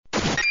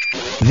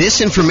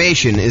This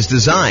information is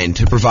designed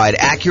to provide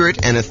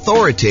accurate and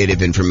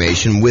authoritative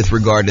information with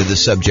regard to the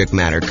subject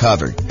matter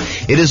covered.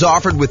 It is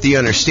offered with the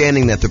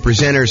understanding that the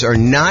presenters are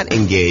not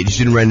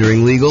engaged in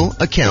rendering legal,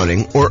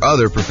 accounting, or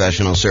other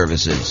professional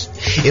services.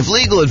 If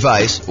legal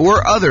advice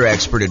or other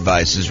expert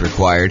advice is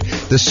required,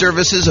 the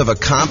services of a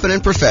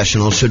competent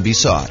professional should be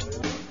sought.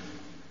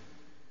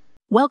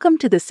 Welcome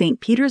to the St.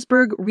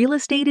 Petersburg Real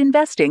Estate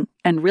Investing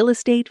and Real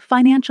Estate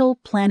Financial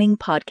Planning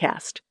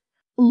Podcast.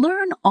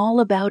 Learn all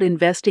about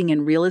investing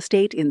in real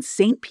estate in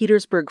St.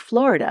 Petersburg,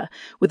 Florida,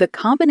 with a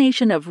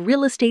combination of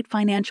real estate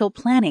financial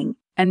planning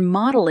and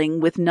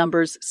modeling with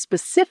numbers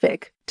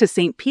specific to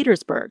St.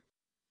 Petersburg.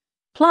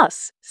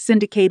 Plus,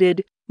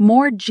 syndicated,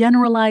 more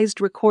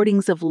generalized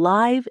recordings of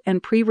live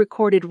and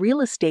pre-recorded real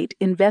estate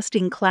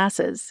investing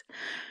classes,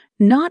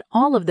 not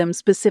all of them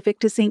specific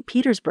to St.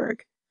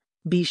 Petersburg.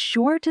 Be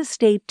sure to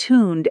stay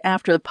tuned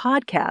after the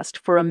podcast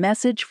for a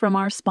message from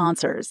our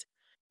sponsors.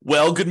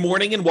 Well, good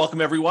morning and welcome,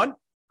 everyone.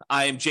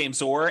 I am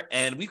James Orr,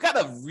 and we've got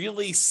a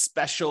really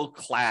special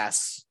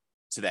class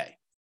today.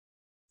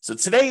 So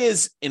today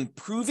is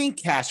improving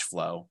cash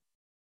flow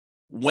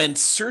when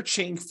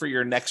searching for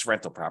your next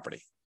rental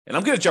property. And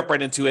I'm going to jump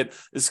right into it.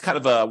 This is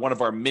kind of one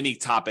of our mini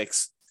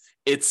topics.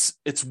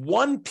 It's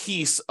one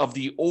piece of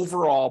the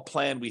overall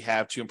plan we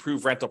have to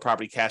improve rental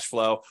property cash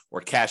flow,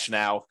 or cash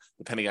now,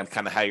 depending on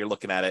kind of how you're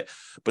looking at it.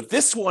 But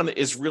this one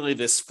is really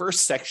this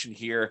first section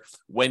here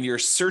when you're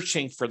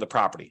searching for the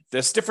property.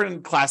 There's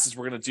different classes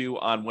we're going to do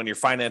on when you're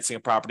financing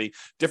a property,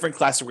 different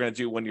classes we're going to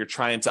do when you're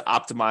trying to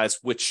optimize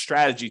which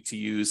strategy to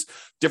use,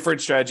 different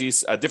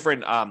strategies,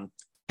 different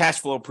cash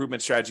flow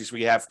improvement strategies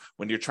we have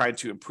when you're trying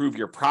to improve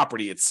your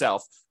property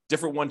itself.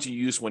 Different ones you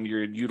use when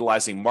you're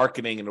utilizing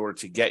marketing in order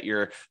to get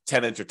your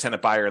tenant or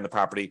tenant buyer in the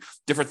property,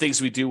 different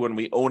things we do when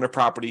we own a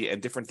property,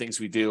 and different things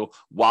we do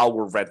while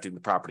we're renting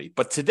the property.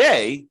 But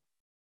today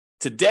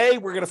we're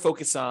going to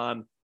focus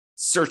on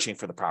searching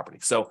for the property.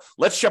 So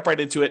let's jump right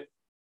into it.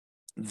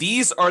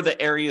 These are the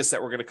areas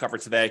that we're going to cover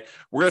today.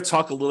 We're going to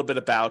talk a little bit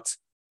about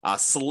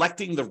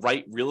selecting the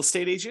right real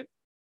estate agent.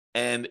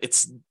 And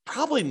it's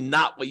probably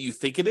not what you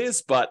think it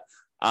is, but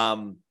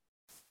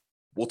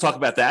we'll talk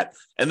about that.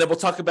 And then we'll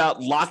talk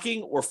about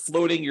locking or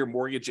floating your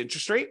mortgage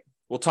interest rate.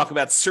 We'll talk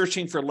about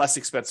searching for less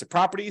expensive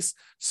properties,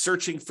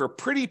 searching for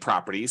pretty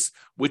properties,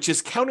 which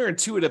is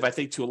counterintuitive, I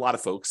think, to a lot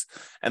of folks.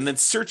 And then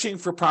searching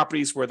for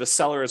properties where the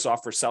seller is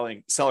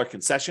offering seller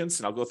concessions.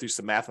 And I'll go through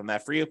some math on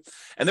that for you.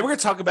 And then we're going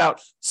to talk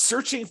about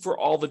searching for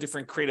all the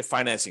different creative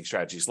financing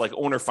strategies, like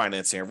owner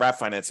financing or wrap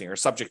financing or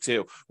subject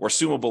to or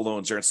assumable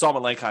loans or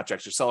installment land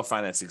contracts or seller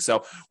financing.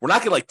 So we're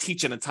not going to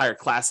teach an entire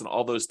class on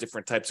all those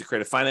different types of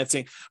creative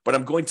financing, but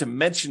I'm going to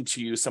mention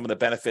to you some of the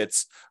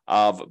benefits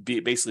of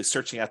basically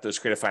searching out those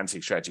creative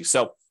financing strategy.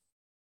 So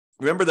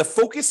remember, the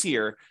focus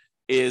here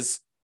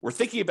is we're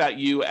thinking about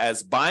you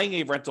as buying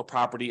a rental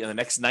property in the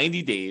next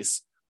 90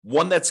 days,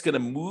 one that's going to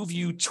move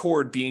you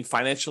toward being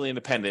financially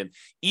independent,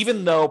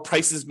 even though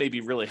prices may be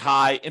really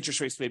high,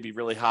 interest rates may be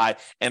really high,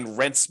 and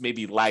rents may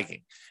be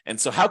lagging. And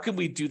so how can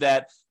we do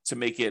that to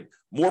make it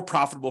more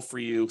profitable for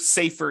you,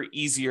 safer,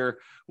 easier,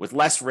 with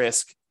less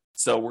risk?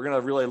 So we're going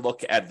to really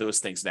look at those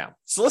things now.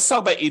 So let's talk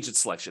about agent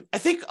selection. I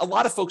think a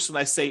lot of folks, when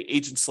I say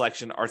agent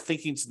selection, are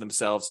thinking to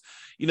themselves,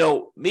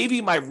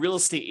 maybe my real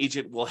estate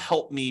agent will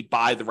help me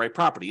buy the right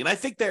property. And I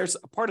think there's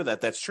a part of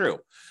that that's true.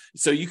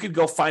 So you could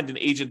go find an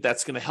agent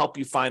that's going to help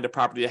you find a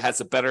property that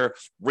has a better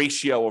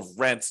ratio of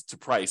rent to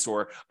price,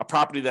 or a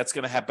property that's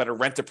going to have better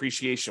rent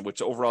appreciation,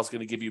 which overall is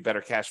going to give you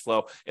better cash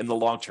flow in the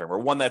long term, or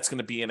one that's going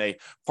to be in a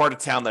part of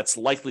town that's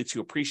likely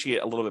to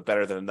appreciate a little bit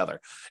better than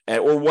another,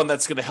 or one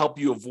that's going to help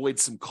you avoid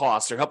some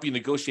costs or help you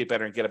negotiate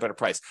better and get a better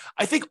price.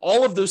 I think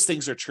all of those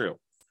things are true.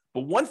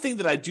 But one thing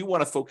that I do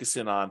want to focus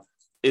in on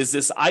is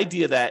this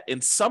idea that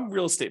in some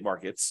real estate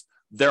markets,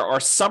 there are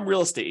some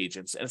real estate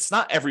agents, and it's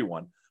not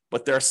everyone,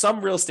 but there are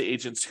some real estate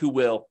agents who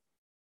will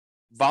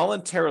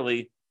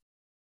voluntarily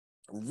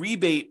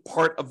rebate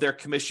part of their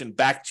commission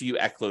back to you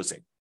at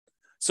closing.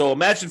 So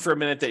imagine for a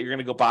minute that you're going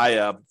to go buy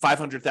a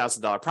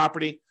 $500,000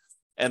 property,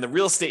 and the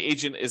real estate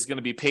agent is going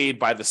to be paid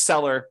by the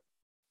seller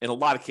in a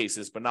lot of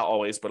cases, but not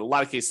always, but a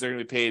lot of cases they're going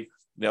to be paid,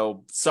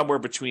 somewhere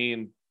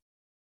between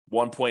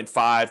 1.5%,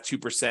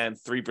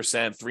 2%,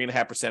 3%,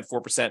 3.5%,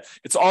 4%.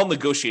 It's all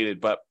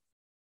negotiated, but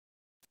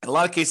in a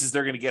lot of cases,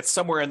 they're going to get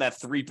somewhere in that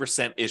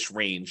 3%-ish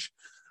range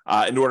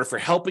in order for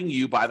helping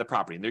you buy the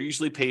property. And they're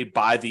usually paid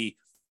by the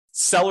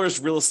seller's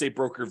real estate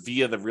broker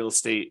via the real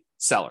estate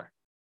seller.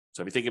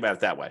 So if you think about it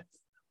that way.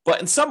 But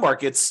in some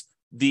markets,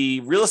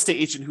 the real estate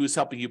agent who is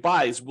helping you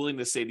buy is willing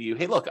to say to you,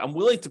 hey, look, I'm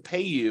willing to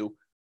pay you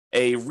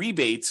a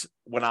rebate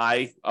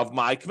of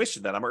my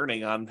commission that I'm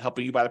earning on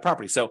helping you buy the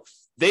property. So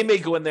they may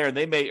go in there and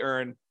they may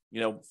earn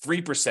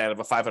 3% of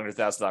a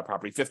 $500,000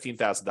 property,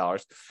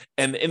 $15,000.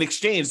 And in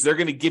exchange, they're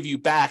going to give you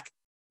back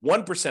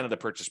 1% of the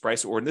purchase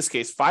price, or in this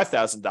case,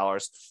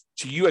 $5,000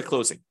 to you at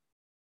closing.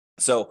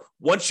 So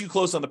once you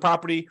close on the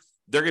property,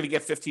 they're going to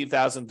get $15,000.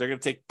 They're going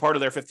to take part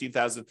of their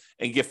 $15,000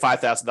 and give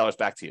 $5,000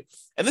 back to you.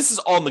 And this is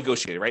all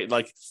negotiated, right?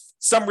 Like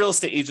some real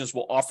estate agents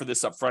will offer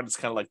this up front. It's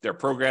kind of like their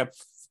program.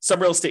 Some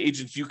real estate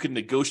agents, you can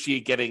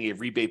negotiate getting a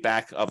rebate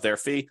back of their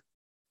fee.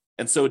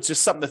 And so it's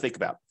just something to think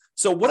about.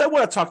 So what I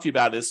want to talk to you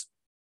about is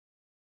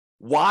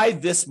why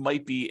this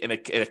might be in a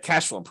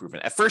cash flow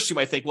improvement. At first, you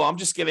might think, well, I'm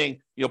just getting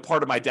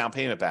part of my down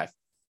payment back.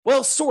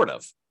 Well, sort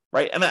of,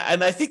 right? And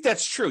I think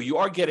that's true. You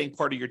are getting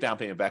part of your down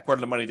payment back, part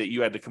of the money that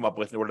you had to come up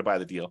with in order to buy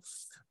the deal.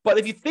 But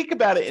if you think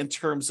about it in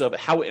terms of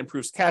how it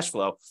improves cash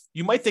flow,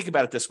 you might think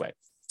about it this way.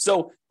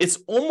 So it's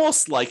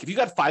almost like if you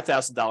got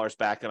 $5,000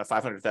 back on a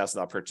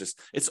 $500,000 purchase,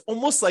 it's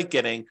almost like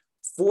getting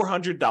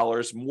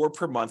 $400 more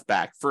per month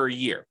back for a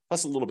year,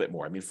 plus a little bit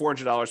more. I mean,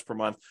 $400 per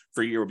month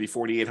for a year would be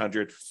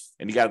 $4,800,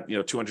 and you got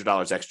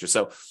 $200 extra.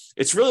 So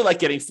it's really like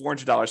getting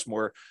 $400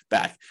 more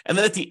back. And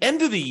then at the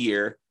end of the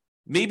year,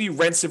 maybe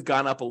rents have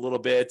gone up a little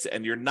bit,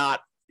 and you're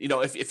not.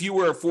 If you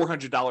were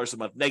 $400 a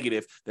month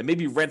negative, then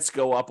maybe rents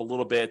go up a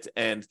little bit,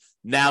 and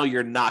now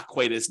you're not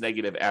quite as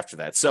negative after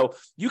that. So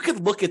you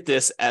could look at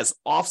this as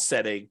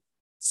offsetting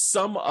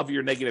some of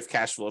your negative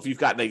cash flow. If you've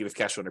got negative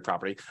cash flow on your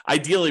property,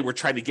 ideally, we're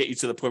trying to get you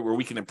to the point where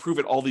we can improve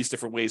it all these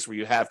different ways where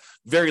you have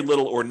very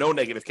little or no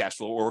negative cash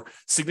flow or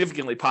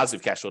significantly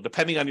positive cash flow,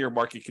 depending on your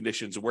market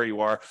conditions and where you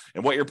are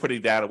and what you're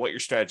putting down and what your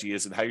strategy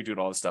is and how you're doing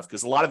all this stuff,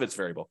 because a lot of it's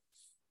variable.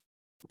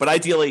 But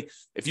ideally,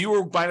 if you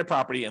were buying a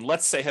property and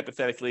let's say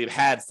hypothetically it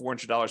had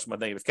 $400 a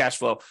month negative cash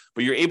flow,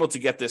 but you're able to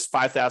get this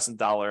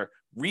 $5,000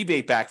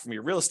 rebate back from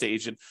your real estate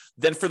agent,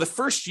 then for the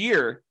first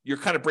year, you're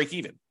kind of break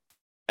even.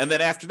 And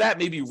then after that,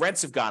 maybe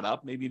rents have gone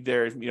up. Maybe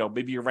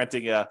maybe you're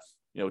renting a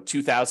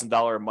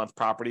 $2,000 a month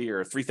property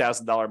or a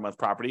 $3,000 a month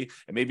property,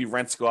 and maybe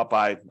rents go up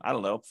by,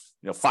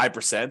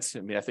 5%.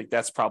 I mean, I think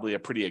that's probably a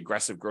pretty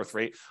aggressive growth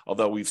rate,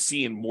 although we've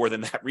seen more than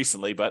that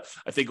recently. But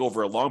I think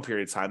over a long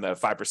period of time, that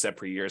 5%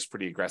 per year is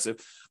pretty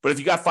aggressive. But if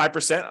you got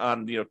 5%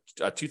 on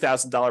a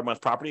 $2,000 a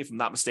month property, if I'm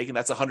not mistaken,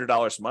 that's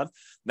 $100 a month.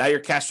 Now your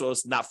cash flow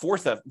is not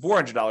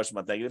 $400 a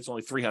month negative; it's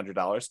only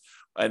 $300.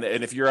 And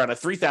if you're on a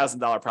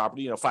 $3,000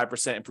 property,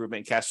 5% improvement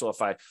in cash flow. If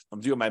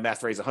I'm doing my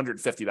math right, is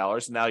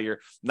 $150. Now you're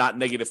not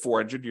negative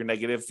 $400, you're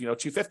negative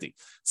 $250.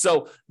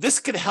 So this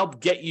could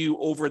help get you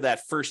over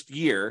that first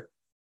year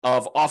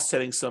of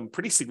offsetting some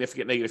pretty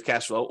significant negative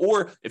cash flow.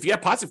 Or if you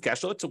have positive cash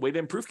flow, it's a way to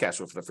improve cash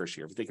flow for the first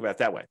year, if you think about it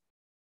that way.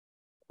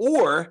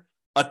 Or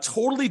a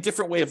totally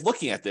different way of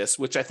looking at this,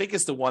 which I think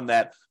is the one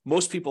that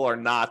most people are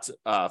not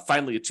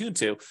finally attuned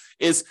to,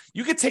 is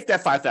you could take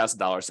that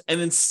 $5,000 and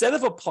instead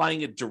of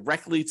applying it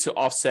directly to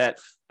offset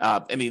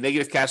any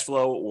negative cash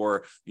flow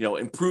or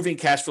improving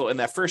cash flow in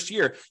that first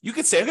year, you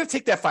could say, I'm going to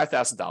take that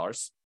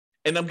 $5,000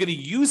 and I'm going to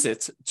use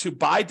it to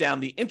buy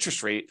down the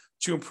interest rate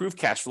to improve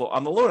cash flow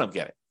on the loan I'm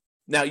getting.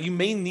 Now, you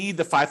may need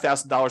the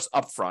 $5,000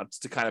 upfront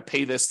to kind of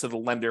pay this to the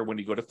lender when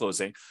you go to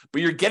closing,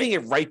 but you're getting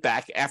it right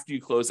back after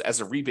you close as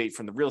a rebate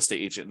from the real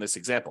estate agent in this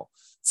example.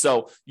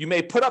 So you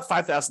may put up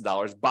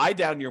 $5,000, buy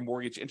down your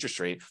mortgage interest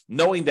rate,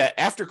 knowing that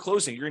after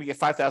closing, you're going to get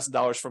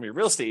 $5,000 from your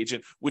real estate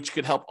agent, which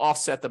could help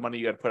offset the money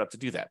you had to put up to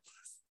do that.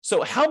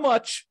 So how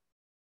much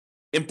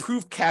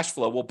improved cash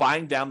flow will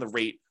buying down the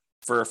rate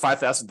for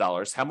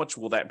 $5,000, how much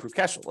will that improve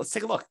cash flow? Let's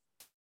take a look.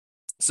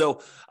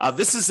 So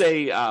this is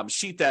a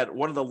sheet that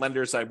one of the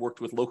lenders I've worked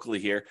with locally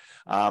here,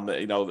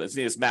 his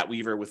name is Matt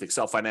Weaver with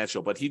Excel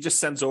Financial, but he just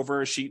sends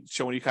over a sheet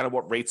showing you kind of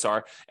what rates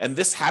are. And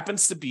this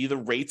happens to be the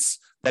rates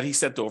that he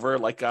sent over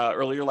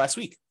earlier last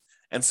week.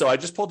 And so I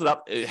just pulled it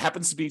up. It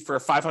happens to be for a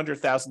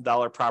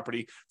 $500,000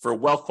 property for a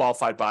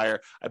well-qualified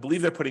buyer. I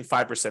believe they're putting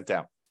 5%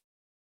 down.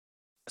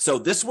 So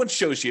this one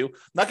shows you, I'm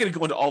not going to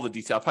go into all the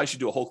detail. I probably should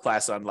do a whole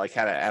class on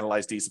how to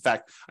analyze these. In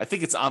fact, I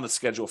think it's on the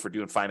schedule for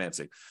doing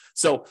financing.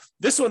 So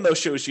this one, though,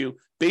 shows you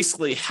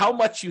basically how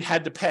much you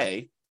had to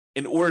pay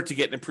in order to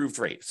get an improved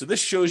rate. So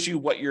this shows you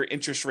what your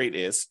interest rate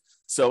is.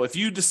 So if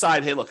you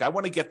decide, hey, look, I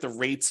want to get the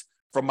rate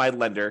from my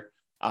lender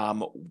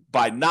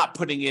by not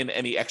putting in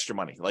any extra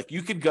money. Like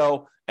you could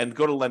go to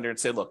the lender and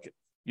say, look,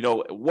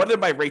 what is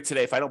my rate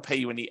today if I don't pay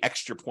you any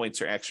extra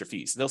points or extra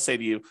fees? And they'll say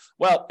to you,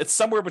 well, it's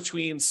somewhere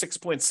between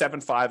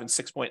 6.75 and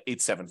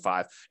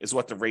 6.875 is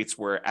what the rates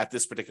were at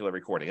this particular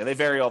recording. And they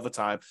vary all the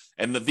time.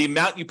 And the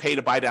amount you pay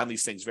to buy down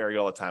these things vary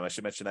all the time. I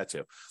should mention that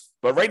too.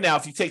 But right now,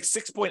 if you take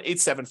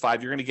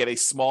 6.875, you're going to get a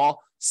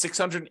small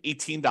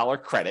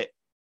 $618 credit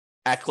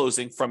at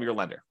closing from your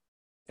lender.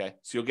 Okay,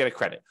 so you'll get a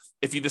credit.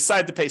 If you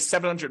decide to pay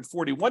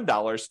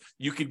 $741,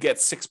 you could get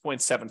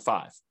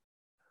 6.75.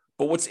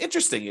 But what's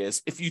interesting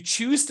is if you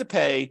choose to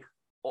pay,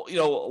 a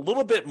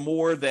little bit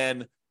more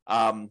than,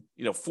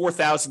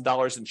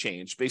 $4,000 and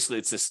change, basically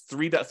it's this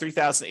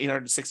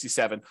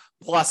 $3,867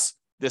 plus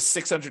this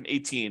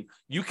 $618,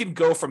 you can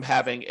go from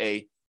having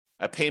a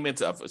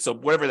payment of, so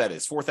whatever that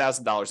is,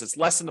 $4,000, it's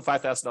less than the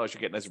 $5,000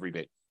 you're getting as a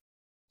rebate.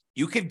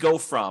 You could go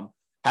from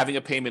having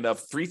a payment of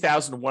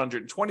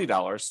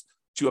 $3,120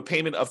 to a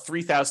payment of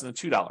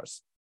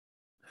 $3,002.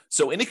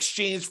 So in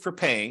exchange for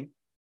paying,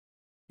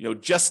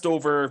 just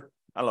over,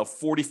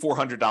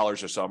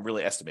 $4,400 or so, I'm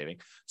really estimating.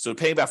 So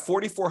paying about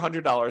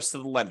 $4,400 to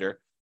the lender,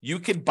 you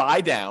can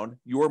buy down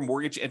your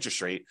mortgage interest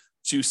rate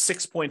to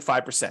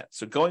 6.5%.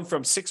 So going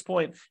from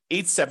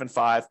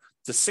 6.875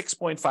 to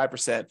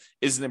 6.5%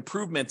 is an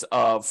improvement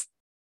of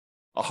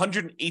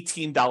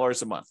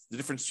 $118 a month, the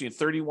difference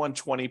between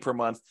 $3,120 per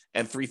month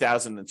and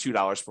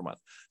 $3,002 per month.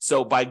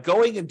 So by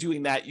going and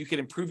doing that, you can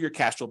improve your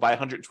cash flow by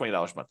 $120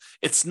 a month.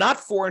 It's not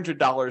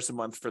 $400 a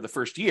month for the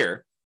first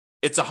year.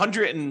 It's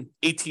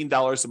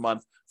 $118 a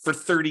month for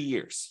 30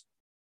 years.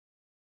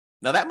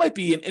 Now, that might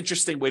be an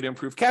interesting way to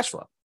improve cash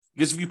flow.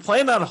 Because if you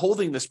plan on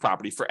holding this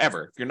property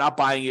forever, if you're not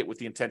buying it with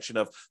the intention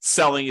of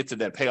selling it to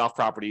then pay off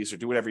properties or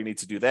do whatever you need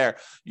to do there,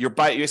 you're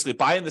basically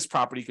buying this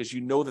property because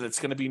you know that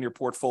it's going to be in your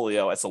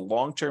portfolio as a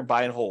long-term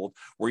buy and hold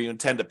where you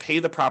intend to pay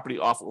the property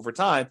off over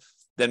time,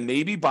 then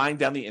maybe buying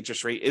down the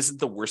interest rate isn't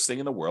the worst thing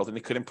in the world, and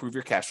it could improve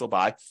your cash flow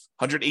by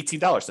 $118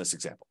 in this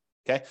example.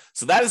 Okay,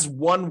 so that is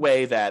one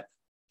way that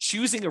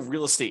choosing a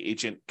real estate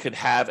agent could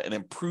have an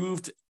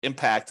improved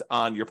impact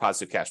on your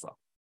positive cash flow.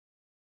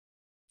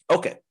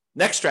 Okay,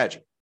 next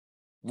strategy.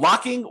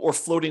 Locking or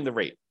floating the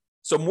rate.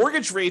 So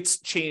mortgage rates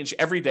change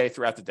every day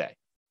throughout the day.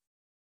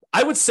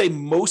 I would say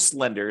most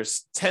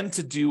lenders tend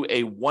to do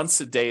a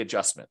once a day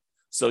adjustment.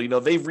 So,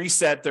 they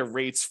reset their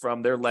rates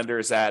from their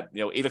lenders at,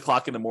 8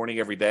 o'clock in the morning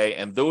every day.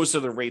 And those are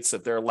the rates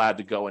that they're allowed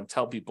to go and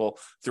tell people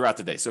throughout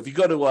the day. So if you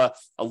go to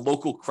a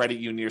local credit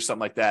union or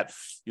something like that,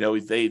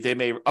 they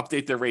may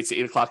update their rates at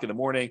 8 o'clock in the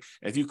morning.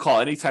 And if you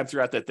call anytime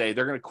throughout that day,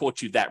 they're going to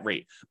quote you that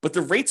rate. But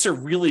the rates are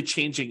really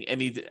changing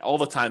all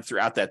the time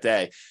throughout that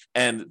day.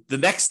 And the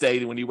next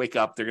day, when you wake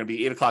up, they're going to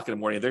be 8 o'clock in the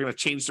morning. They're going to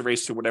change the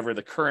rates to whatever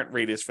the current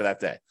rate is for that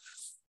day.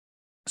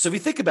 So if you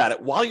think about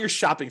it, while you're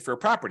shopping for a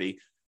property,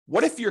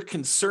 what if you're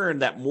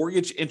concerned that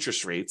mortgage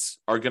interest rates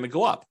are going to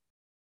go up?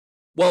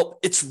 Well,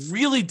 it's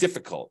really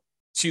difficult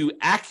to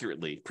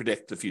accurately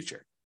predict the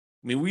future.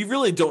 I mean, we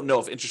really don't know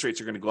if interest rates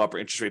are going to go up or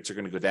interest rates are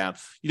going to go down.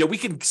 We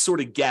can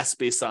sort of guess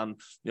based on,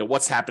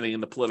 what's happening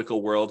in the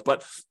political world,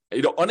 but,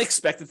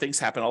 unexpected things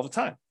happen all the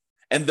time.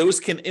 And those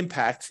can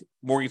impact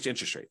mortgage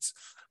interest rates.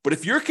 But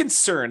if you're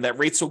concerned that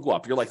rates will go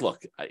up, you're like,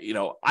 look,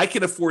 I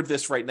can afford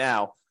this right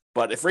now,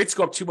 but if rates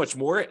go up too much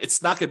more,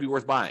 it's not going to be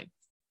worth buying.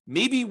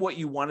 Maybe what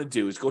you want to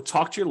do is go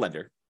talk to your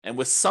lender. And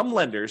with some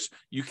lenders,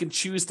 you can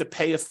choose to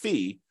pay a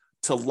fee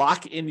to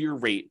lock in your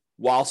rate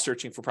while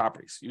searching for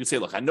properties. You can say,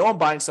 look, I know I'm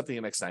buying something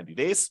in the next 90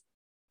 days.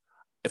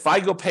 If I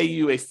go pay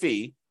you a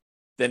fee,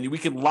 then we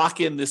can lock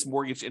in this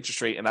mortgage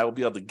interest rate and I will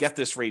be able to get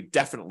this rate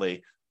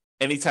definitely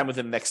anytime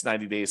within the next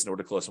 90 days in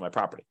order to close on my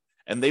property.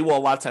 And they will a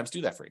lot of times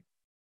do that for you.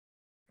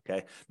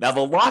 Okay. Now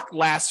the lock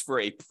lasts for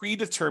a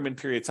predetermined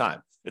period of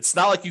time. It's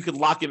not like you could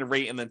lock in a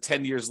rate and then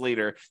 10 years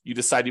later, you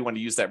decide you want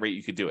to use that rate,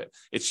 you could do it.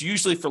 It's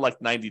usually for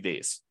like 90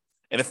 days.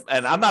 And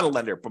I'm not a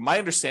lender, but my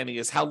understanding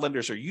is how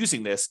lenders are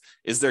using this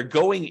is they're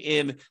going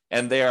in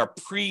and they are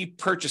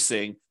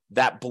pre-purchasing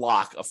that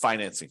block of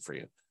financing for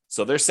you.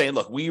 So they're saying,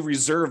 look, we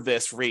reserve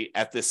this rate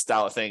at this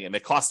style of thing, and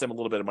it costs them a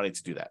little bit of money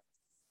to do that.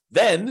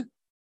 Then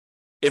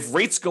if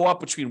rates go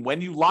up between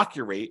when you lock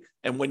your rate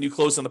and when you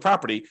close on the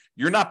property,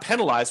 you're not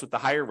penalized with the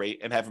higher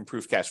rate and have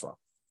improved cash flow.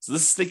 So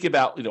this is thinking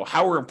about,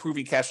 how we're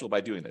improving cash flow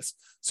by doing this.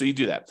 So you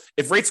do that.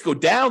 If rates go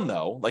down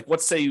though, like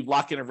let's say you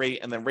lock in a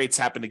rate and then rates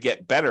happen to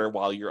get better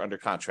while you're under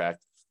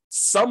contract,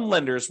 some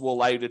lenders will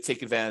allow you to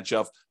take advantage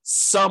of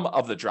some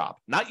of the drop,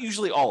 not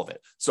usually all of it.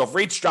 So if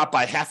rates drop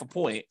by half a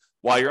point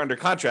while you're under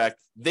contract,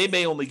 they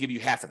may only give you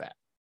half of that.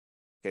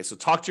 Okay, so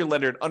talk to your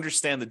lender and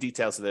understand the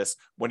details of this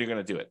when you're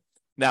going to do it.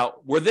 Now,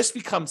 where this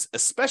becomes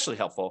especially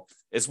helpful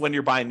is when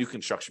you're buying new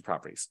construction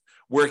properties,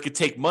 where it could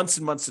take months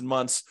and months and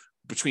months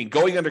between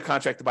going under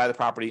contract to buy the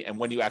property and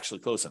when you actually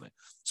close on it.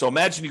 So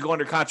imagine you go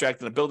under contract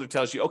and the builder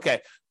tells you,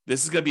 okay,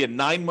 this is going to be a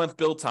 9-month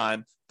build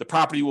time. The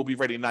property will be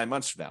ready 9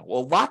 months from now.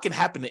 Well, a lot can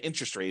happen to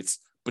interest rates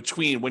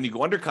between when you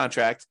go under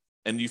contract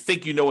and you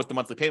think you know what the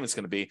monthly payment is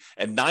going to be,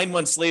 and 9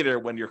 months later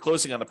when you're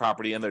closing on the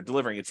property and they're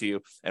delivering it to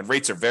you, and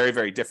rates are very,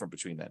 very different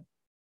between then.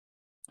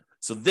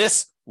 So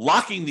this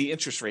locking the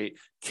interest rate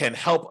can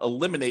help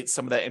eliminate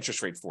some of that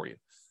interest rate for you.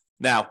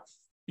 Now,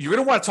 you're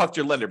going to want to talk to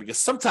your lender because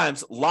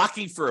sometimes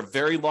locking for a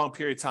very long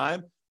period of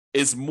time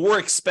is more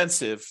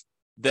expensive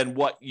than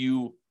what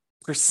you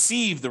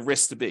perceive the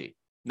risk to be.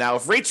 Now,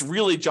 if rates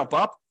really jump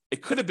up,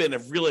 it could have been a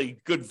really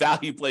good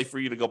value play for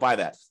you to go buy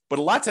that. But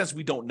a lot of times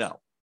we don't know.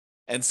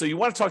 And so you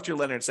want to talk to your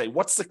lender and say,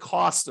 what's the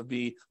cost of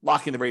me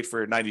locking the rate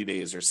for 90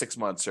 days or 6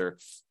 months or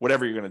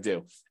whatever you're going to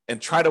do, and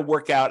try to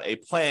work out a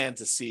plan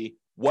to see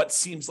what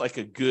seems like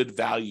a good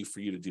value for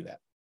you to do that.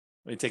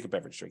 Let me take a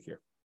beverage drink here.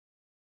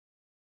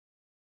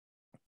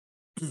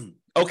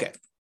 Okay.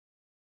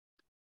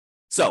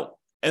 So,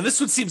 and this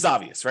one seems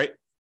obvious, right?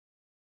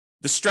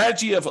 The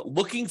strategy of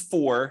looking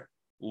for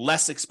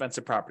less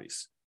expensive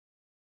properties.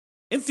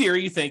 In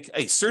theory, you think,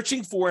 hey,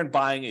 searching for and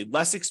buying a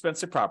less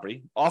expensive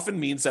property often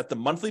means that the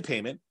monthly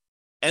payment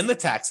and the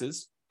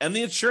taxes and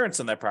the insurance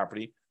on that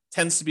property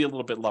tends to be a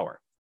little bit lower.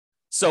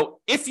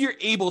 So if you're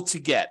able to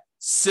get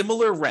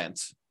similar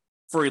rent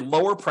for a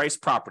lower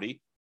priced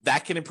property,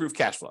 that can improve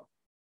cash flow.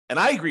 And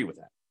I agree with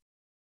that.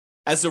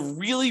 As a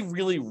really,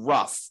 really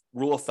rough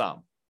rule of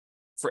thumb,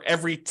 for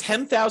every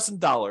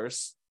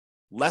 $10,000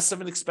 less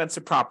of an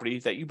expensive property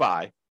that you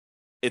buy,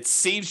 it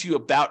saves you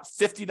about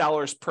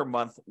 $50 per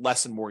month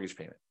less in mortgage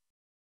payment.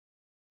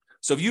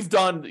 So if you've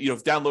done,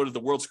 downloaded the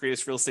world's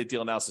greatest real estate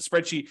deal analysis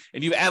spreadsheet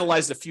and you've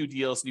analyzed a few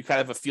deals and you kind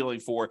of have a feeling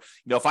for,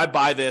 if I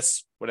buy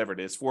this, whatever it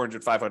is,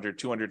 400, 500,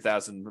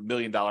 200,000, $1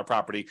 million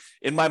property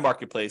in my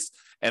marketplace,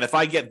 and if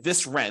I get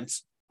this rent,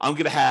 I'm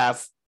going to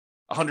have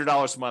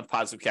 $100 a month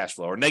positive cash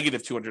flow or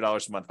negative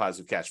 $200 a month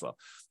positive cash flow.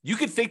 You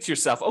could think to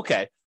yourself,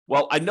 okay,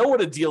 well, I know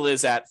what a deal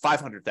is at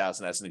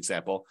 500,000 as an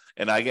example,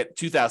 and I get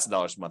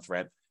 $2,000 a month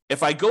rent.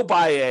 If I go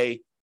buy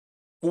a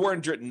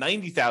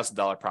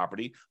 $490,000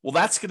 property, well,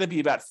 that's going to be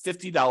about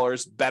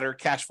 $50 better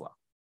cash flow.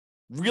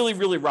 Really,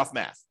 really rough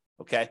math.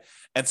 Okay.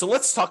 And so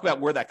let's talk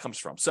about where that comes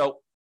from. So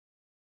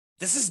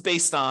this is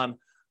based on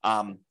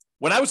I'll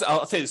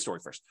tell you the story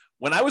first.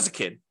 When I was a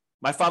kid,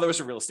 my father was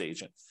a real estate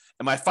agent.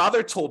 And my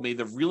father told me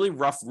the really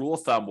rough rule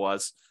of thumb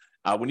was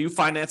when you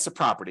finance a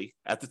property,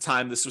 at the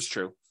time this was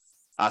true,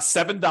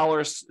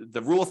 $7,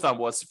 the rule of thumb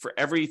was for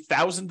every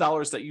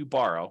 $1,000 that you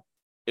borrow,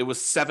 it was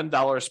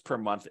 $7 per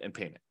month in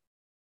payment.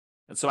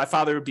 And so my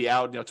father would be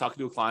out, talking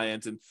to a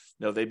client, and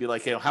they'd be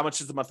like, how much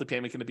is the monthly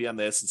payment going to be on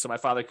this? And so my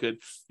father could,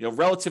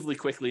 relatively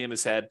quickly in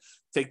his head,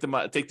 take the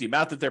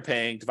amount that they're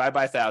paying, divide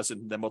by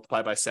 1,000, then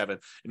multiply by 7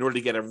 in order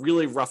to get a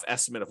really rough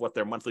estimate of what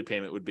their monthly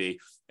payment would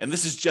be. And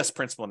this is just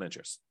principal and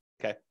interest.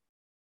 Okay.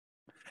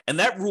 And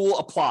that rule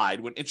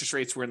applied when interest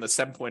rates were in the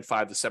 7.5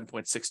 to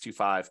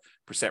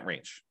 7.625%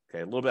 range.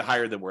 Okay. A little bit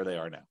higher than where they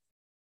are now.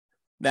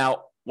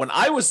 Now, when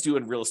I was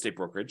doing real estate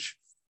brokerage,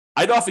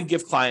 I'd often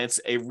give clients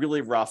a really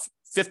rough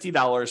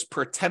 $50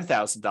 per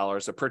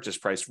 $10,000 a purchase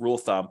price rule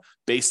of thumb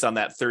based on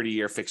that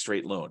 30-year fixed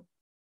rate loan.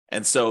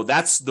 And so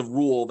that's the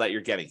rule that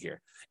you're getting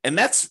here. And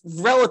that's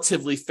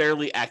relatively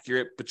fairly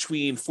accurate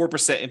between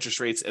 4% interest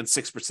rates and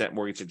 6%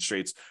 mortgage interest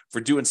rates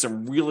for doing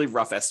some really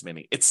rough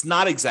estimating. It's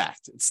not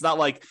exact. It's not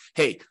like,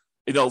 hey,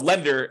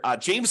 lender,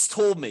 James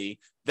told me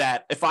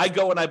that if I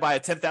go and I buy a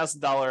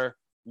 $10,000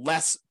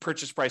 less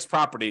purchase price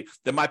property,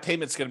 then my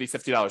payment's going to be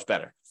 $50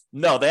 better.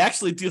 No, they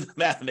actually do the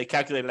math and they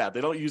calculate it out. They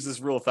don't use this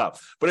rule of thumb.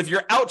 But if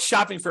you're out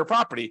shopping for a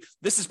property,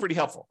 this is pretty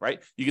helpful,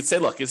 right? You can say,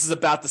 look, this is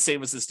about the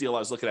same as this deal I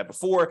was looking at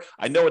before.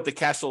 I know what the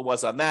cash flow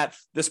was on that.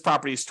 This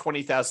property is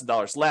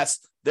 $20,000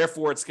 less.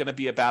 Therefore, it's going to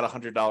be about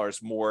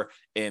 $100 more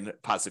in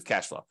positive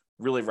cash flow.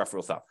 Really rough rule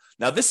of thumb.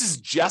 Now, this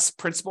is just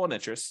principal and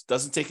interest.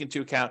 Doesn't take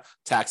into account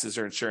taxes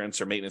or insurance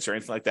or maintenance or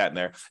anything like that in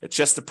there. It's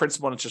just the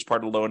principal and interest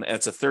part of the loan, and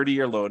it's a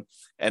 30-year loan.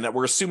 And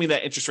we're assuming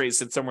that interest rate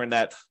is somewhere in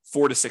that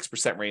 4 to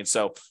 6% range.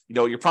 So,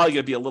 you're probably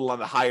going to be a little on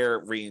the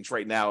higher range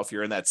right now if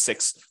you're in that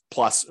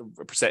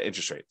 6+%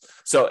 interest rate.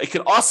 So it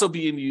can also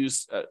be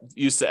used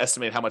to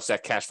estimate how much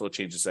that cash flow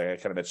changes. I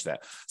kind of mentioned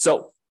that.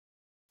 So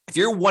if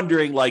you're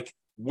wondering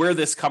where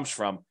this comes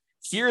from,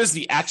 here is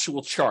the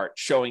actual chart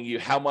showing you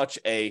how much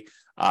a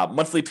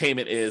monthly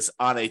payment is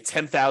on a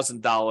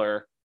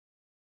 $10,000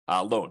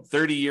 loan,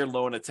 30-year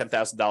loan at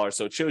 $10,000.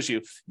 So it shows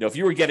you, if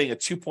you were getting a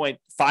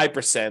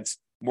 2.5%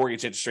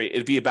 mortgage interest rate,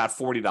 it'd be about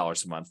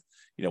 $40 a month.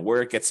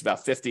 Where it gets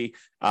about 50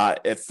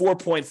 at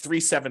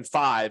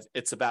 4.375,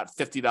 it's about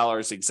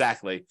 $50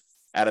 exactly.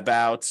 At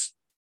about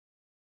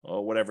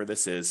whatever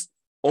this is,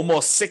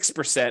 almost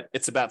 6%,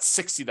 it's about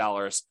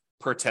 $60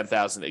 per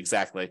 10,000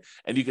 exactly.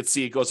 And you can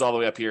see it goes all the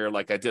way up here,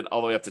 like I did,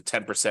 all the way up to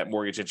 10%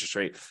 mortgage interest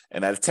rate.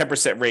 And at a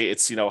 10% rate,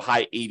 it's,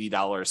 high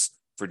 $80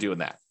 for doing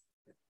that.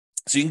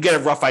 So you can get a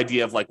rough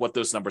idea of what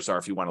those numbers are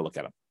if you want to look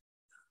at them.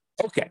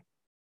 Okay.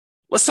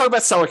 Let's talk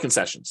about seller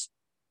concessions.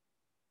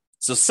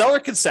 So seller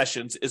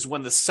concessions is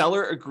when the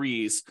seller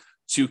agrees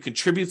to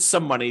contribute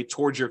some money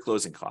towards your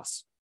closing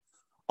costs.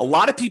 A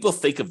lot of people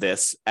think of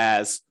this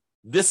as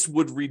this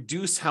would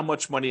reduce how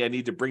much money I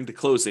need to bring to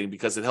closing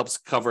because it helps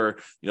cover,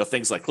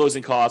 things like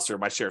closing costs or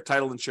my share of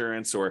title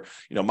insurance or,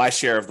 my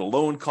share of the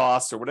loan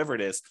costs or whatever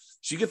it is.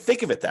 So you can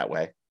think of it that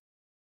way.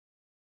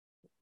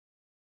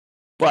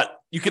 But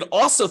you can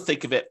also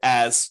think of it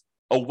as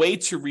a way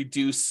to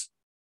reduce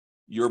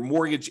your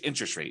mortgage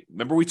interest rate.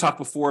 Remember we talked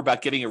before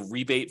about getting a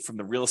rebate from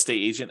the real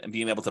estate agent and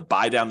being able to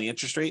buy down the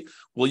interest rate?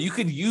 Well, you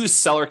could use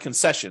seller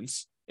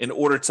concessions in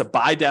order to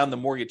buy down the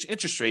mortgage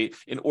interest rate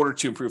in order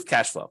to improve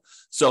cash flow.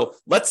 So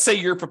let's say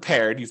you're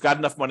prepared, you've got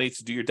enough money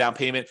to do your down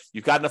payment,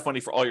 you've got enough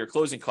money for all your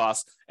closing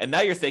costs, and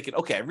now you're thinking,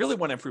 okay, I really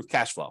want to improve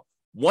cash flow.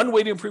 One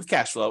way to improve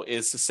cash flow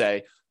is to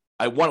say,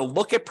 I want to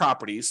look at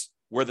properties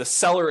where the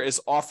seller is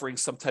offering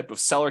some type of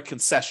seller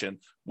concession,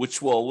 which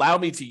will allow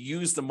me to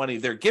use the money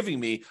they're giving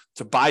me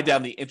to buy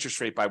down the interest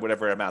rate by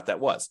whatever amount that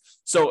was.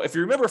 So if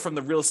you remember from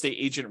the real estate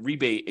agent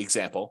rebate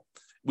example,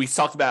 we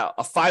talked about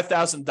a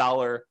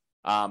 $5,000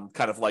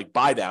 kind of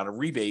buy down, a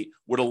rebate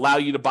would allow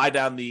you to buy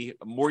down the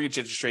mortgage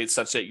interest rate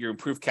such that your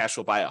improved cash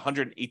flow by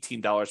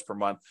 $118 per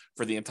month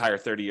for the entire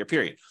 30-year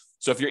period.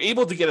 So if you're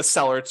able to get a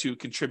seller to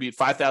contribute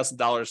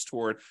 $5,000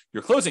 toward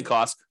your closing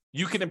costs,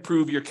 you can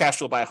improve your cash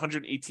flow by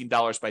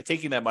 $118 by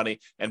taking that money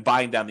and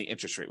buying down the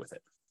interest rate with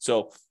it.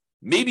 So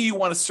maybe you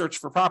want to search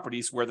for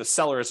properties where the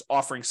seller is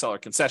offering seller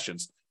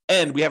concessions.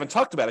 And we haven't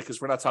talked about it because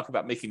we're not talking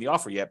about making the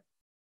offer yet.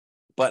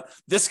 But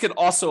this can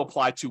also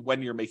apply to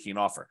when you're making an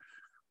offer.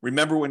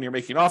 remember when you're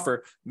making an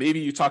offer, maybe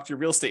you talk to your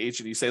real estate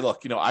agent and you say,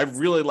 look, I'd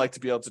really like to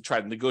be able to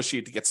try to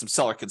negotiate to get some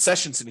seller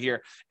concessions in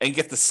here and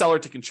get the seller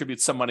to contribute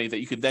some money that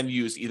you could then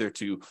use either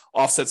to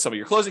offset some of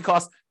your closing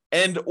costs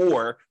and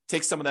or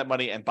take some of that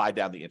money and buy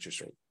down the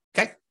interest rate.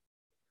 Okay.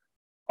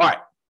 All right.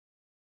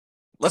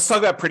 Let's talk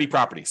about pretty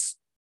properties,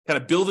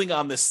 kind of building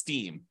on this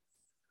theme.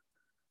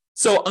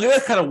 So I'm going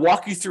to kind of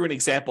walk you through an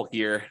example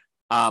here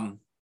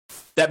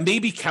that may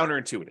be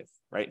counterintuitive,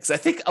 right? Because I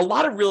think a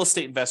lot of real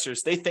estate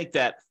investors, they think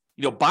that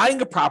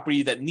buying a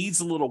property that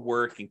needs a little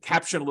work and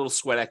capturing a little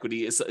sweat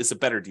equity is a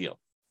better deal.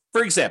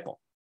 For example,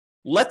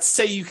 let's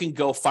say you can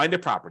go find a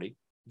property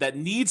that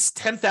needs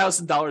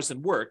 $10,000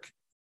 in work,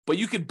 but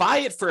you could buy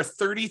it for a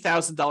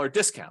 $30,000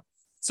 discount.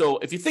 So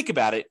if you think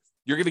about it,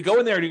 you're going to go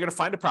in there and you're going to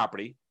find a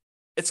property.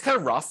 It's kind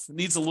of rough,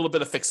 needs a little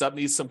bit of fix up,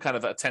 needs some kind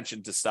of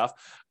attention to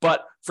stuff.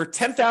 But for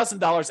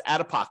 $10,000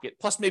 out of pocket,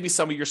 plus maybe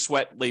some of your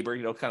sweat labor,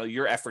 kind of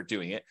your effort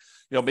doing it,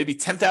 maybe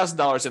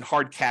 $10,000 in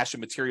hard cash and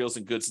materials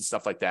and goods and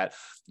stuff like that,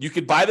 you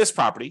could buy this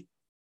property.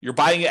 You're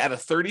buying it at a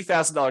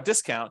 $30,000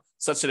 discount,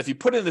 such that if you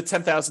put in the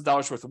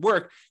 $10,000 worth of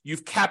work,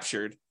 you've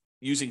captured,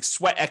 using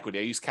sweat equity,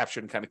 I use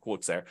captured in kind of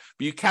quotes there,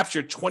 but you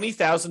captured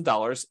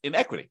 $20,000 in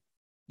equity.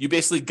 You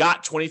basically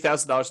got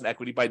 $20,000 in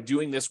equity by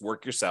doing this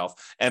work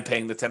yourself and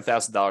paying the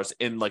 $10,000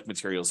 in like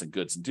materials and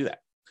goods and do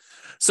that.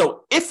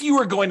 So if you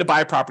were going to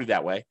buy a property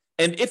that way,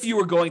 and if you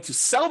were going to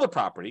sell the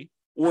property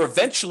or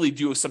eventually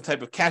do some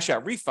type of cash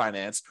out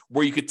refinance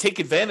where you could take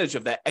advantage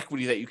of that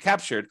equity that you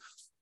captured,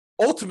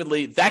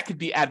 ultimately that could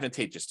be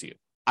advantageous to you.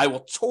 I will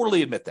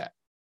totally admit that.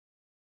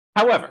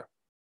 However,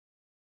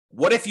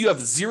 what if you have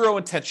zero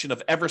intention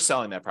of ever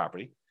selling that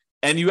property?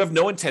 And you have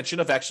no intention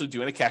of actually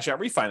doing a cash out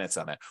refinance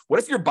on that? What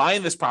if you're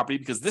buying this property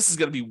because this is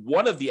going to be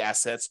one of the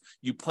assets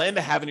you plan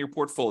to have in your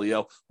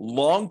portfolio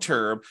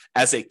long-term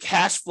as a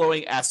cash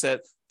flowing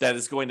asset that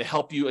is going to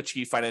help you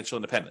achieve financial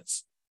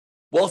independence?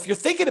 Well, if you're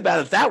thinking about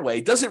it that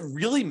way, does it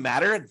really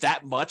matter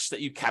that much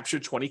that you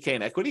captured $20K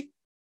in equity?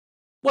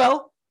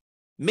 Well,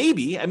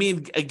 maybe. I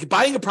mean,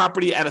 buying a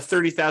property at a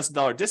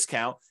 $30,000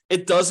 discount,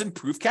 it does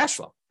improve cash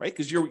flow, right?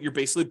 Because you're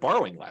basically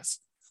borrowing less.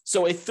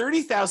 So a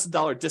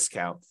 $30,000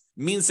 discount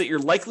means that you're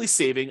likely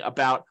saving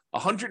about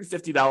 $150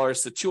 to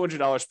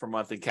 $200 per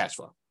month in cash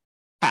flow.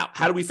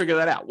 How do we figure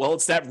that out? Well,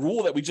 it's that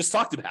rule that we just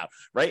talked about,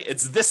 right?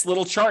 It's this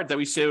little chart that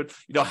we showed,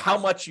 how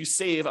much you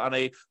save on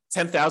a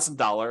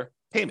 $10,000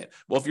 payment.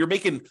 Well, if you're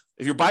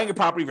buying a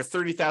property for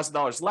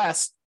 $30,000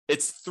 less,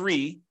 it's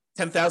three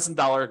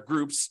 $10,000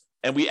 groups.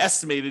 And we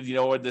estimated,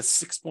 in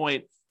this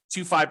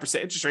 6.25%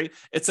 interest rate,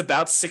 it's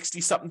about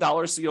 $60-something,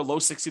 low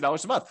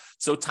 $60 a month.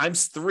 So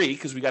times three,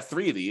 because we got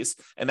three of these,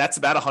 and that's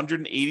about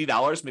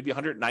 $180, maybe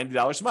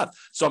 $190 a month.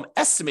 So I'm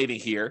estimating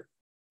here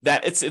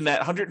that it's in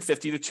that $150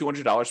 to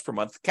 $200 per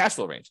month cash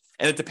flow range.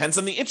 And it depends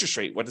on the interest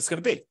rate, what it's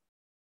going to be,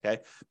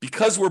 okay?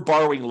 Because we're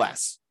borrowing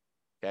less,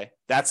 okay?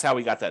 That's how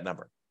we got that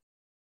number.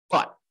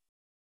 But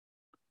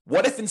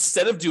what if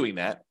instead of doing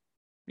that,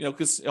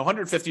 because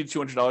 $150 to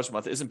 $200 a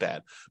month isn't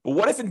bad. But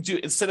what if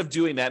instead of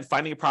doing that and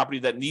finding a property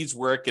that needs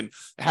work and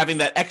having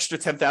that extra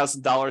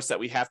 $10,000 that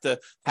we have to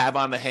have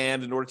on the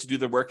hand in order to do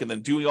the work and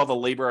then doing all the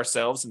labor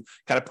ourselves and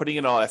kind of putting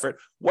in all effort,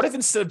 what if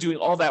instead of doing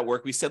all that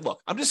work, we said,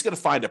 look, I'm just going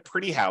to find a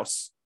pretty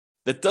house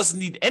that doesn't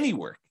need any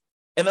work.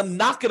 And I'm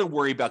not going to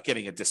worry about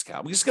getting a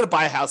discount. I'm just going to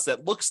buy a house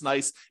that looks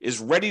nice,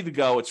 is ready to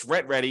go, it's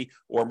rent ready,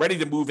 or I'm ready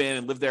to move in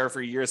and live there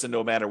for years and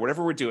no matter,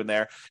 whatever we're doing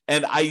there.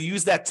 And I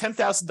use that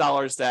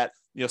 $10,000 that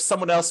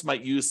someone else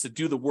might use to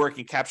do the work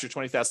and capture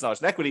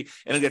 $20,000 in equity.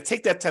 And I'm going to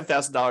take that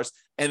 $10,000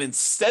 and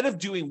instead of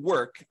doing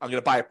work, I'm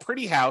going to buy a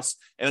pretty house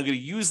and I'm going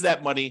to use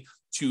that money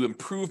to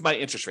improve my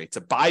interest rate,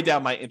 to buy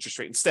down my interest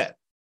rate instead.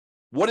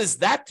 What does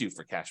that do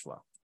for cash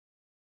flow?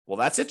 Well,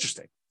 that's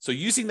interesting. So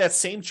using that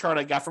same chart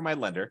I got from my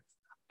lender,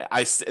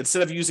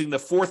 instead of using the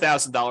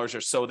 $4,000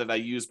 or so that I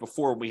used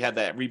before when we had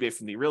that rebate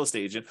from the real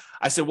estate agent,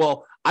 I said,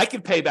 well, I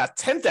could pay about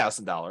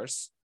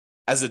 $10,000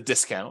 as a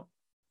discount.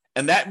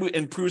 And that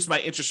improves my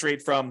interest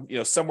rate from,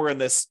 somewhere in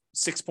this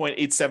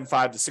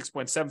 6.875 to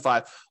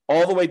 6.75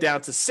 all the way down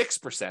to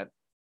 6%.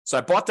 So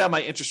I bought down my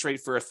interest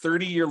rate for a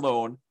 30-year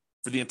loan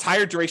for the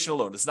entire duration of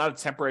the loan. It's not a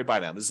temporary buy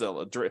down. This is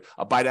a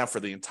buy down for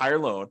the entire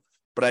loan.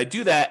 But I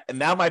do that, and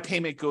now my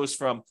payment goes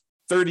from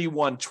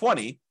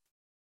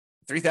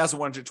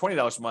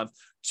 $3,120 a month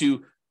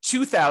to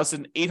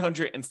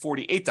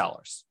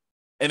 $2,848,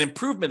 an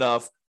improvement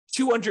of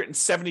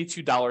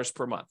 $272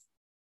 per month.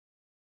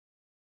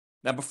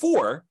 Now,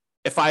 before,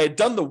 if I had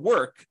done the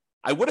work,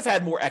 I would have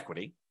had more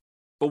equity.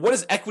 But what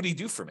does equity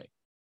do for me?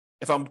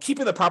 If I'm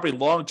keeping the property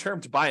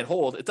long-term to buy and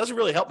hold, it doesn't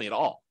really help me at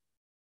all,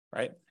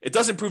 right? It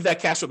does improve that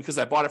cash flow because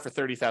I bought it for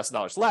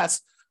 $30,000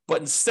 less. But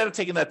instead of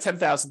taking that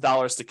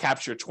 $10,000 to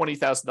capture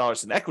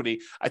 $20,000 in equity,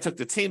 I took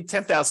the same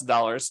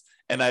 $10,000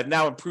 and I've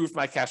now improved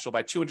my cash flow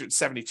by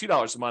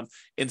 $272 a month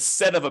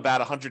instead of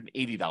about $180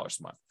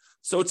 a month.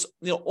 So it's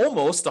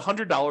almost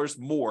 $100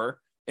 more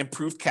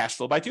improved cash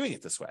flow by doing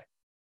it this way.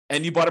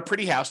 And you bought a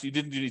pretty house, you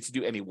didn't need to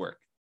do any work.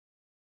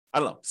 I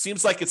don't know.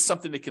 Seems like it's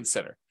something to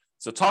consider.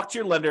 So talk to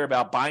your lender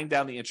about buying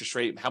down the interest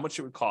rate and how much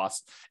it would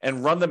cost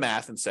and run the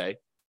math and say,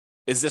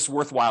 Is this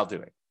worthwhile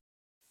doing?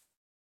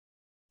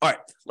 All right,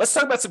 let's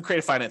talk about some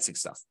creative financing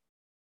stuff.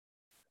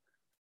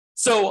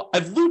 So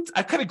I've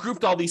kind of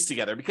grouped all these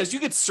together because you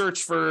could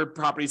search for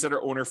properties that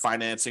are owner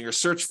financing, or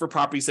search for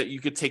properties that you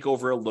could take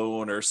over a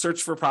loan, or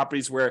search for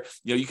properties where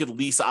you could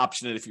lease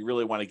option it if you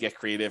really want to get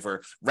creative,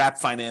 or wrap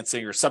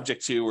financing, or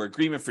subject to, or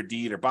agreement for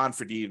deed, or bond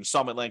for deed,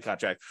 installment land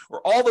contract,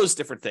 or all those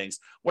different things.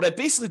 What I've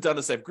basically done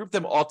is I've grouped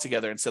them all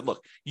together and said,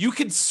 look, you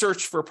can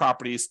search for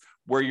properties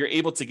where you're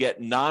able to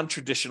get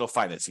non-traditional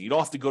financing. You don't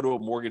have to go to a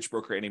mortgage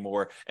broker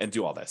anymore and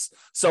do all this.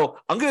 So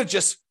I'm going to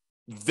just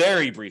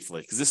very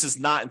briefly, because this is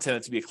not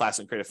intended to be a class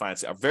in creative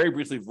financing, I'll very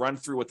briefly run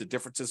through what the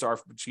differences are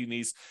between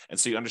these, and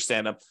so you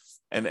understand them,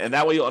 and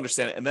that way you'll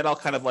understand it. And then I'll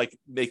kind of like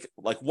make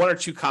like one or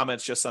two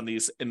comments just on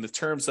these in the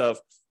terms of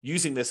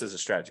using this as a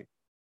strategy.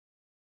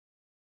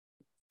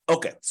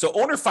 Okay, so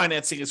owner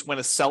financing is when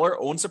a seller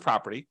owns a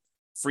property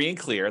free and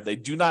clear. They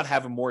do not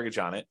have a mortgage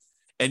on it,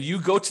 and you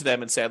go to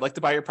them and say, I'd like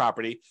to buy your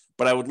property,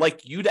 but I would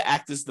like you to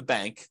act as the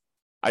bank.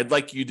 I'd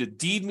like you to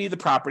deed me the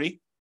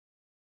property,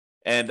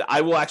 and I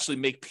will actually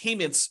make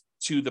payments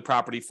to the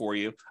property for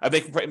you. I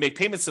make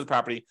payments to the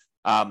property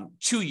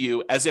to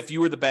you as if you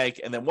were the bank.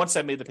 And then once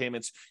I made the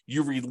payments,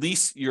 you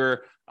release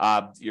your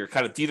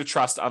kind of deed of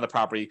trust on the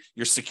property,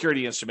 your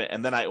security instrument,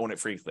 and then I own it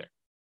free and clear.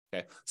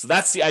 Okay, so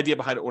that's the idea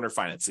behind owner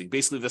financing.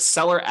 Basically, the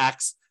seller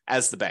acts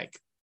as the bank.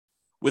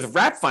 With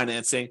wrap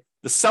financing,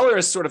 the seller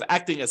is sort of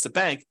acting as the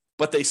bank,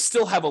 but they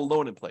still have a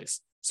loan in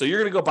place. So you're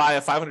going to go buy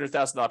a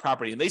 $500,000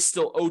 property, and they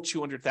still owe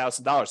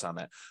 $200,000 on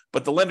that.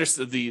 But the lender,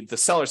 the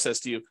seller says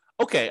to you,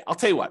 okay, I'll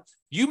tell you what,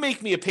 you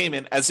make me a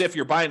payment as if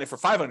you're buying it for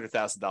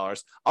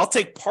 $500,000. I'll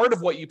take part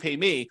of what you pay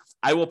me.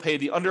 I will pay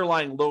the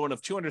underlying loan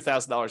of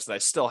 $200,000 that I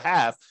still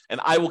have, and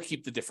I will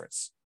keep the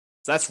difference.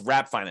 So that's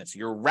wrap financing.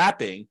 You're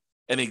wrapping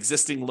an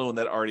existing loan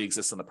that already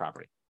exists on the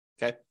property.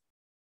 Okay.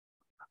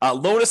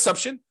 Loan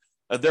assumption.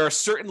 There are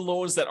certain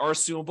loans that are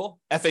assumable,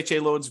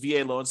 FHA loans,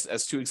 VA loans,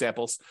 as two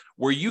examples,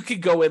 where you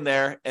could go in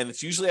there, and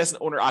it's usually as an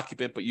owner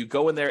occupant, but you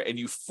go in there and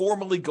you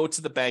formally go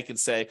to the bank and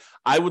say,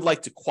 I would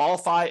like to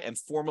qualify and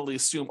formally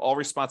assume all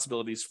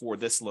responsibilities for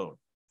this loan.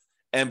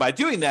 And by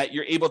doing that,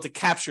 you're able to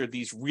capture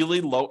these really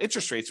low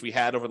interest rates we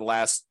had over the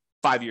last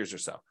 5 years or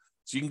so.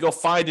 So you can go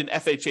find an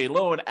FHA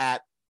loan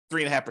at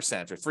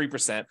 3.5% or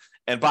 3%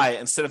 and buy it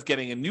instead of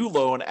getting a new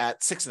loan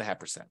at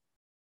 6.5%.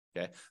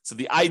 Okay, so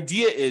the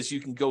idea is you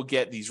can go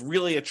get these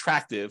really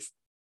attractive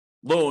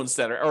loans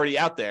that are already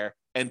out there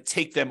and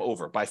take them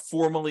over by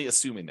formally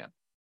assuming them.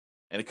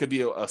 And it could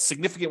be a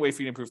significant way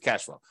for you to improve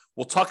cash flow.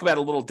 We'll talk about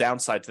a little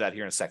downside to that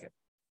here in a second.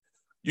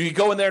 You can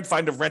go in there and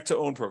find a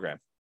rent-to-own program.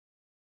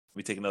 Let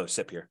me take another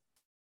sip here.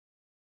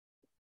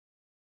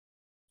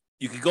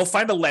 You could go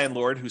find a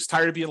landlord who's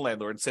tired of being a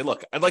landlord and say,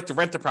 look, I'd like to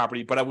rent the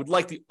property, but I would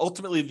like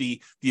ultimately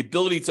the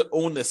ability to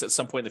own this at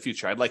some point in the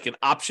future. I'd like an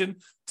option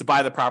to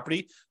buy the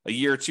property a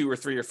year or 2 or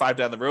 3 or 5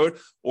 down the road,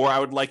 or I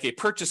would like a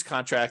purchase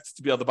contract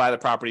to be able to buy the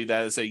property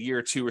that is a year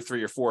or 2 or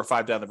 3 or 4 or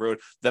 5 down the road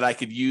that I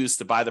could use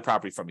to buy the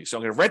property from you. So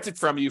I'm going to rent it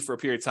from you for a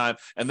period of time,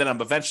 and then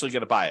I'm eventually going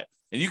to buy it.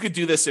 And you could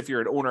do this if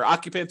you're an owner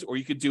occupant, or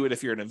you could do it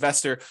if you're an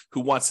investor who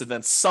wants to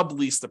then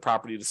sublease the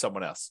property to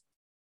someone else.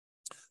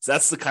 So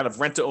that's the kind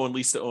of rent-to-own,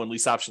 lease-to-own,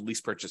 lease option,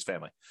 lease purchase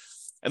family.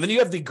 And then you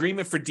have the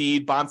agreement for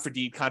deed, bond for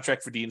deed,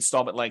 contract for deed,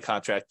 installment land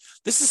contract.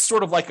 This is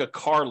sort of like a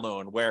car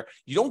loan where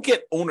you don't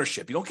get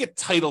ownership. You don't get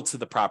title to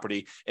the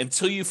property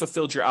until you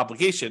fulfilled your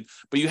obligation,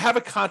 but you have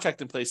a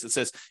contract in place that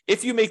says,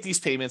 if you make these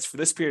payments for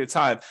this period of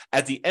time,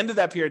 at the end of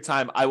that period of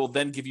time, I will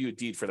then give you a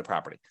deed for the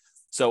property.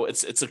 So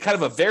it's a kind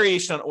of a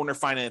variation on owner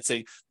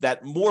financing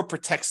that more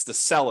protects the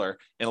seller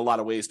in a lot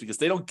of ways, because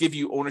they don't give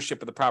you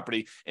ownership of the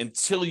property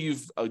until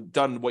you've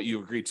done what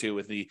you agreed to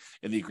in the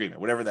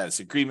agreement, whatever that is,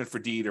 agreement for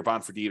deed or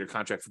bond for deed or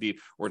contract for deed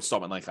or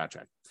installment land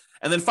contract.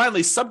 And then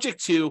finally,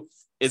 subject to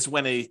is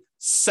when a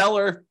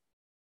seller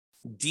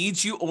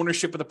deeds you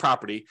ownership of the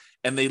property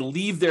and they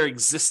leave their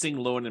existing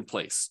loan in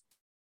place.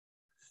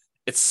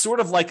 It's sort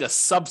of like a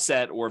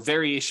subset or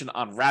variation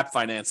on wrap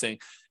financing.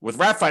 With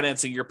wrap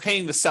financing, you're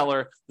paying the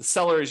seller. The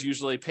seller is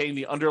usually paying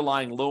the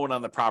underlying loan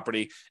on the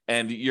property,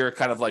 and you're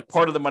kind of like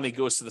part of the money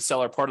goes to the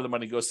seller, part of the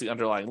money goes to the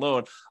underlying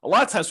loan. A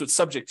lot of times with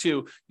subject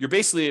to, you're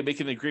basically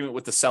making an agreement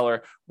with the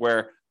seller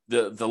where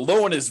the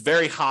loan is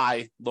very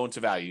high loan to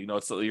value. You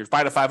know, you're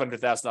buying a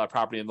 $500,000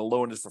 property and the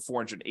loan is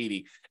for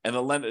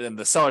 $480,000, and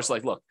the seller's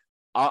like, look,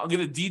 I'm going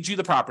to deed you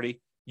the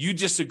property. You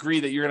just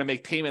agree that you're going to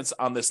make payments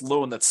on this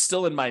loan that's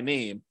still in my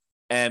name,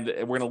 and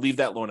we're going to leave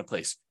that loan in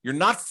place. You're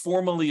not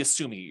formally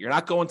assuming it. You're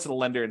not going to the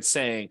lender and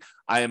saying,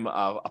 I'm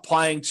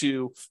applying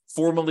to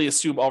formally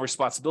assume all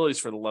responsibilities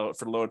for the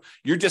loan.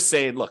 You're just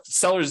saying, look, the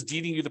seller is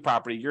deeding you the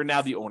property. You're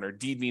now the owner.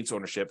 Deed means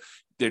ownership.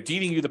 They're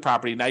deeding you the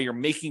property. Now you're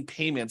making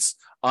payments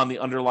on the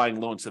underlying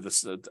loan to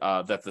this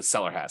that the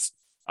seller has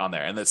on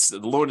there. And the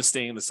loan is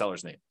staying in the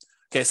seller's name.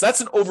 Okay, so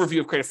that's an overview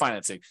of creative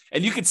financing.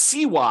 And you can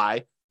see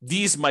why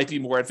these might be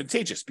more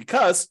advantageous,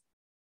 because,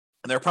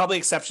 and there are probably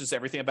exceptions to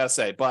everything I'm about to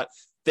say, but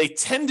they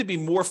tend to be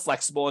more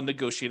flexible in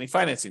negotiating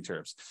financing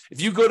terms. If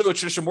you go to a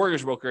traditional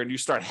mortgage broker and you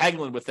start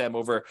haggling with them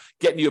over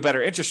getting you a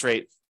better interest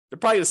rate, They're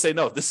probably going to say,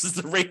 no, this is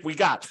the rate we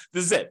got.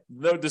 This is it.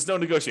 No, there's no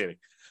negotiating.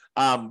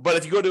 But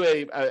if you go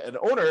to an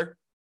owner,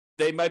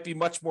 they might be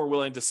much more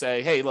willing to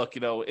say, hey, look,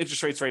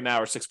 interest rates right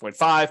now are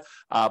 6.5,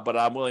 but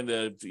I'm willing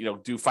to,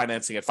 do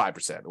financing at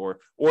 5% or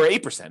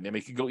 8%. I mean,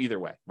 it could go either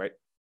way, right?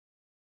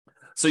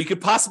 So you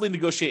could possibly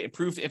negotiate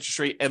improved interest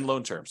rate and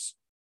loan terms.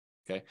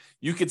 Okay.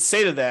 You could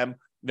say to them,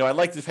 I'd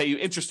like to pay you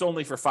interest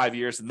only for 5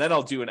 years, and then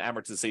I'll do an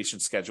amortization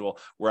schedule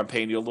where I'm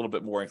paying you a little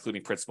bit more,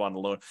 including principal on the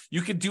loan.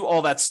 You could do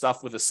all that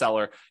stuff with a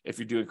seller if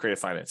you're doing creative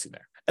financing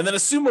there. And then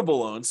assumable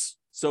loans.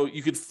 So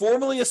you could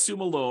formally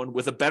assume a loan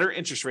with a better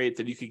interest rate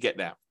than you could get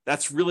now.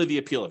 That's really the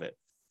appeal of it.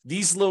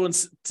 These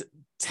loans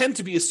tend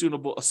to be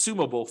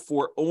assumable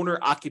for owner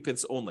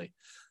occupants only.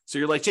 So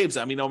you're like, James,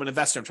 I'm an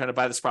investor. I'm trying to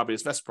buy this property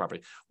as investment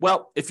property.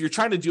 Well, if you're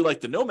trying to do like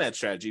the nomad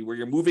strategy where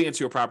you're moving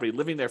into a property,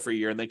 living there for a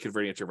year and then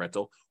converting it to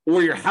rental,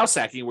 or you're house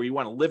hacking where you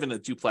want to live in a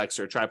duplex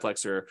or a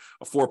triplex or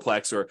a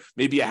fourplex, or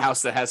maybe a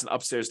house that has an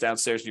upstairs,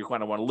 downstairs, and you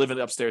want to live in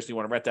upstairs and you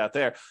want to rent out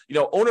there,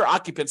 owner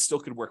occupants still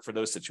could work for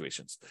those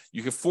situations.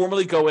 You could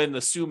formally go in and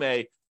assume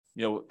a,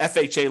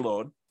 FHA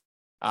loan,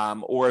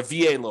 or a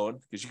VA loan,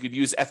 because you could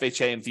use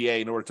FHA and VA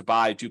in order to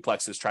buy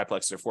duplexes,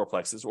 triplexes, or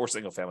fourplexes, or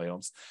single family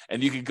homes.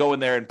 And you could go in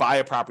there and buy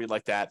a property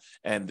like that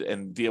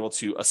and be able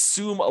to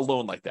assume a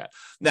loan like that.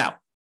 Now,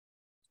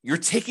 you're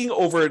taking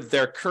over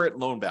their current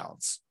loan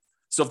balance.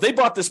 So if they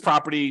bought this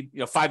property,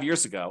 5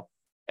 years ago,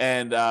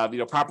 and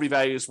property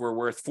values were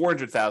worth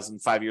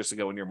 $400,000 5 years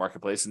ago in your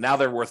marketplace, and now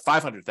they're worth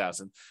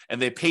 $500,000,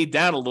 and they paid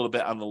down a little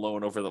bit on the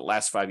loan over the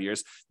last 5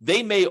 years,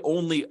 they may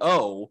only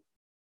owe,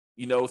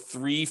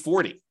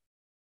 $340.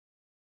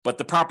 But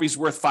the property's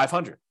worth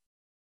 $500.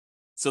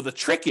 So the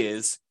trick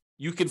is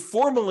you can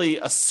formally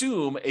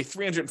assume a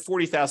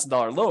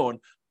 $340,000 loan,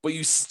 but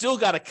you still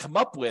got to come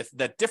up with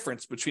that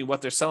difference between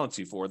what they're selling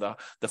to you for, the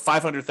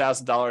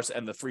 $500,000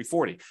 and the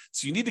 $340.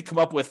 So you need to come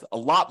up with a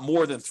lot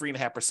more than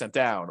 3.5%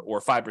 down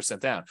or 5%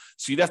 down.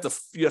 So you have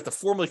to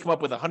formally come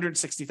up with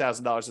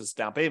 $160,000 as a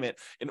down payment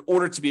in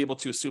order to be able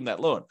to assume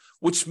that loan,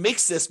 which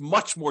makes this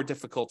much more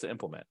difficult to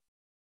implement.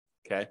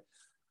 Okay.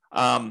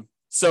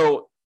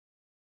 So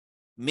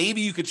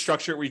maybe you could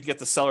structure it where you can get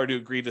the seller to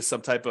agree to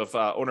some type of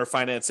owner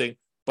financing,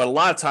 but a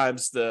lot of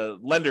times the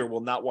lender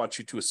will not want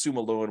you to assume a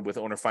loan with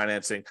owner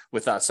financing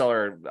with a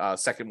seller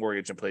second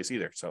mortgage in place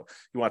either. So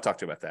you want to talk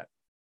to about that.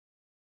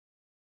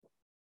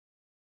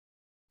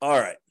 All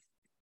right.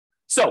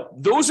 So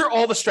those are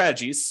all the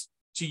strategies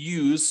to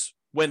use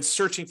when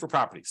searching for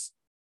properties.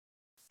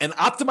 And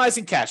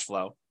optimizing cash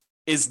flow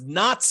is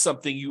not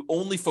something you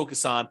only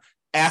focus on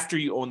after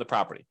you own the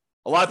property.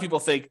 A lot of people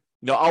think,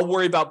 I'll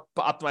worry about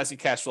optimizing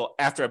cash flow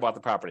after I bought the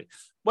property.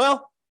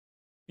 Well,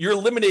 you're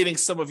eliminating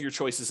some of your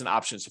choices and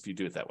options if you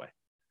do it that way.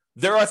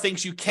 There are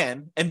things you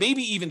can and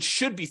maybe even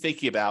should be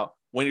thinking about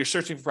when you're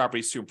searching for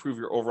properties to improve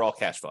your overall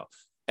cash flow.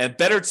 And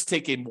better to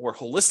take a more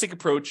holistic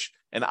approach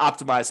and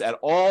optimize at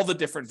all the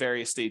different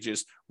various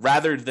stages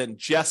rather than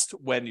just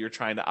when you're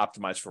trying to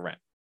optimize for rent.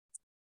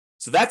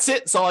 So that's it.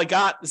 That's all I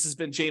got. This has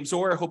been James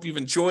Orr. I hope you've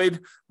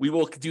enjoyed. We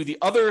will do the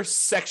other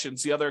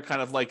sections, the other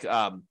kind of like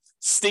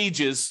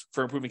stages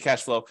for improving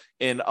cash flow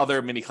in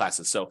other mini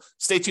classes. So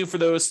stay tuned for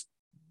those.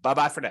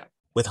 Bye-bye for now.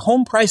 With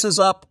home prices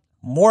up,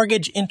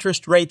 mortgage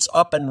interest rates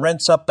up, and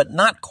rents up, but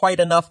not quite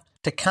enough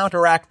to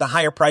counteract the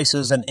higher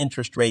prices and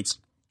interest rates,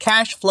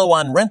 cash flow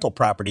on rental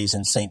properties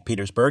in St.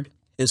 Petersburg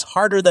is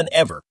harder than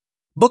ever.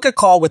 Book a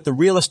call with the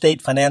Real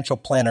Estate Financial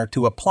Planner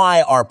to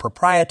apply our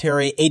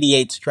proprietary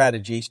 88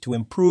 strategies to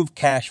improve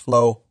cash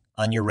flow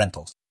on your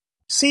rentals.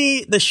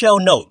 See the show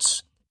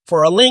notes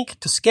for a link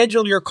to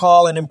schedule your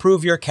call and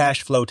improve your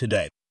cash flow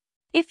today.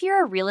 If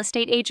you're a real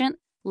estate agent,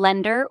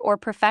 lender, or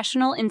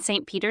professional in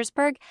St.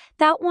 Petersburg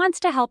that wants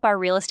to help our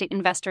real estate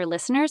investor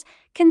listeners,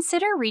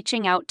 consider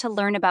reaching out to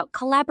learn about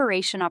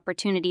collaboration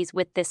opportunities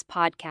with this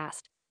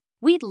podcast.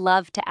 We'd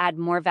love to add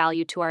more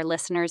value to our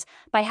listeners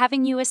by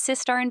having you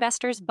assist our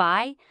investors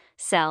buy,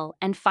 sell,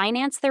 and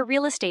finance their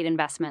real estate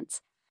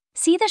investments.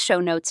 See the show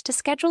notes to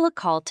schedule a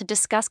call to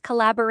discuss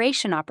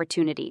collaboration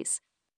opportunities.